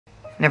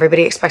And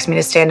everybody expects me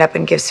to stand up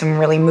and give some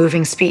really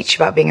moving speech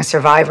about being a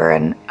survivor,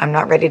 and I'm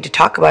not ready to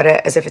talk about it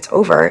as if it's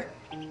over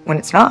when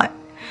it's not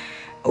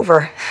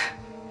over.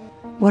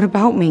 What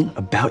about me?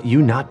 About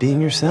you not being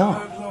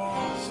yourself.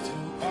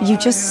 You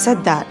just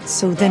said that,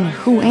 so then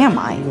who am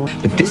I?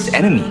 But this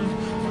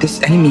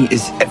enemy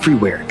is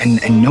everywhere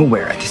and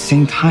nowhere at the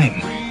same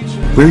time.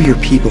 We're your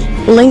people.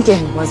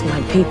 Lincoln was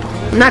my people.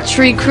 I'm not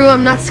tree crew,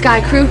 I'm not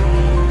sky crew.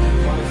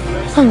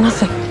 I'm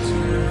nothing.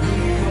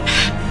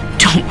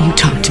 Don't you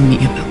talk to me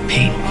about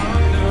pain.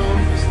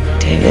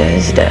 David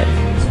is dead.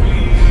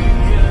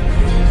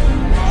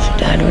 She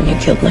died when you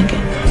killed Lincoln.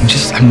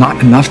 I'm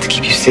not enough to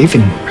keep you safe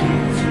anymore.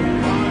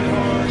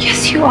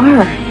 Yes, you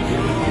are.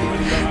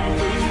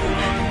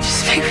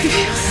 Just make me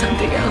feel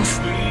something else.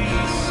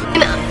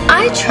 And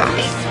I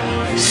try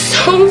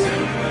so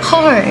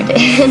hard,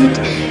 and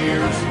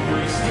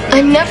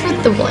I'm never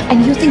the one.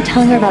 And you think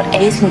telling her about A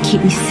is gonna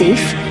keep me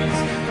safe?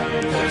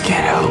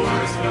 Get help.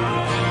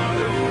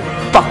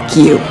 Fuck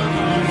you.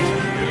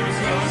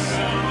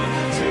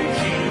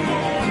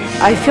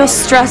 I feel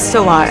stressed a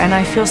lot and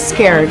I feel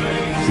scared.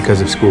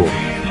 Because of school.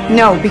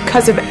 No,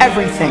 because of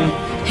everything.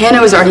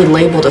 Hannah was already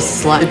labeled a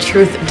slut. The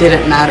truth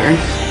didn't matter.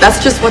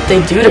 That's just what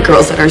they do to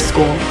girls at our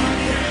school.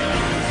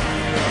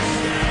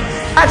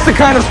 That's the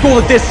kind of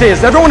school that this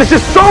is. Everyone is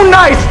just so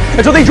nice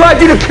until they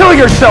drive you to kill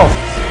yourself.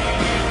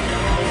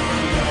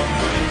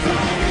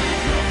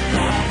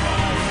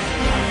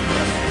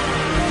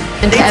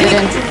 They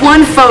take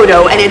one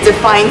photo and it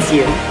defines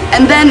you.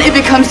 And then it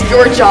becomes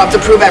your job to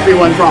prove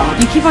everyone wrong.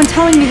 You keep on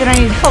telling me that I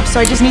need help, so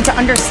I just need to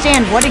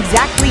understand what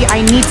exactly I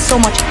need so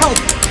much help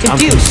to do.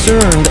 I'm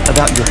concerned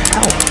about your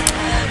health.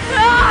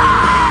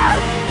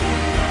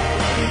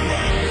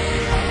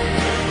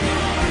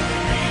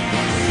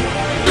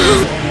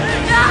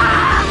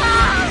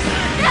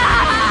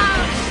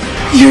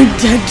 You're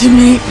dead to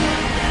me.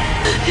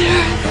 It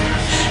hurts.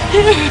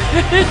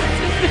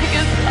 Make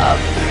it stop.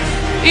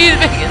 Please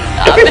make it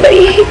stop.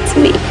 Everybody hates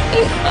me.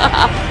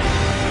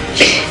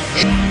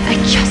 I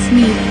just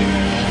need to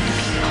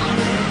be calm.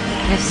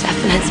 And if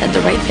Stefan had said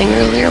the right thing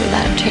earlier, would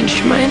that have changed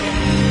your mind?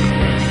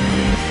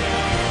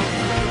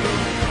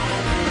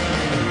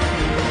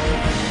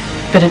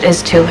 But it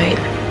is too late.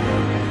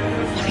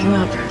 Have you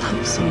ever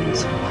loved someone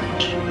so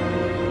much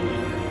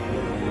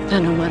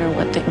that no matter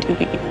what they do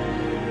to you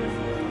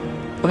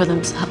or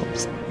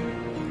themselves,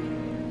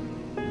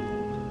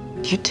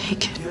 you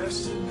take it?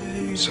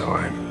 So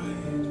I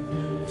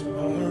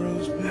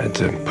had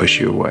to push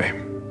you away.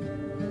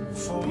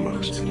 The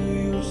most.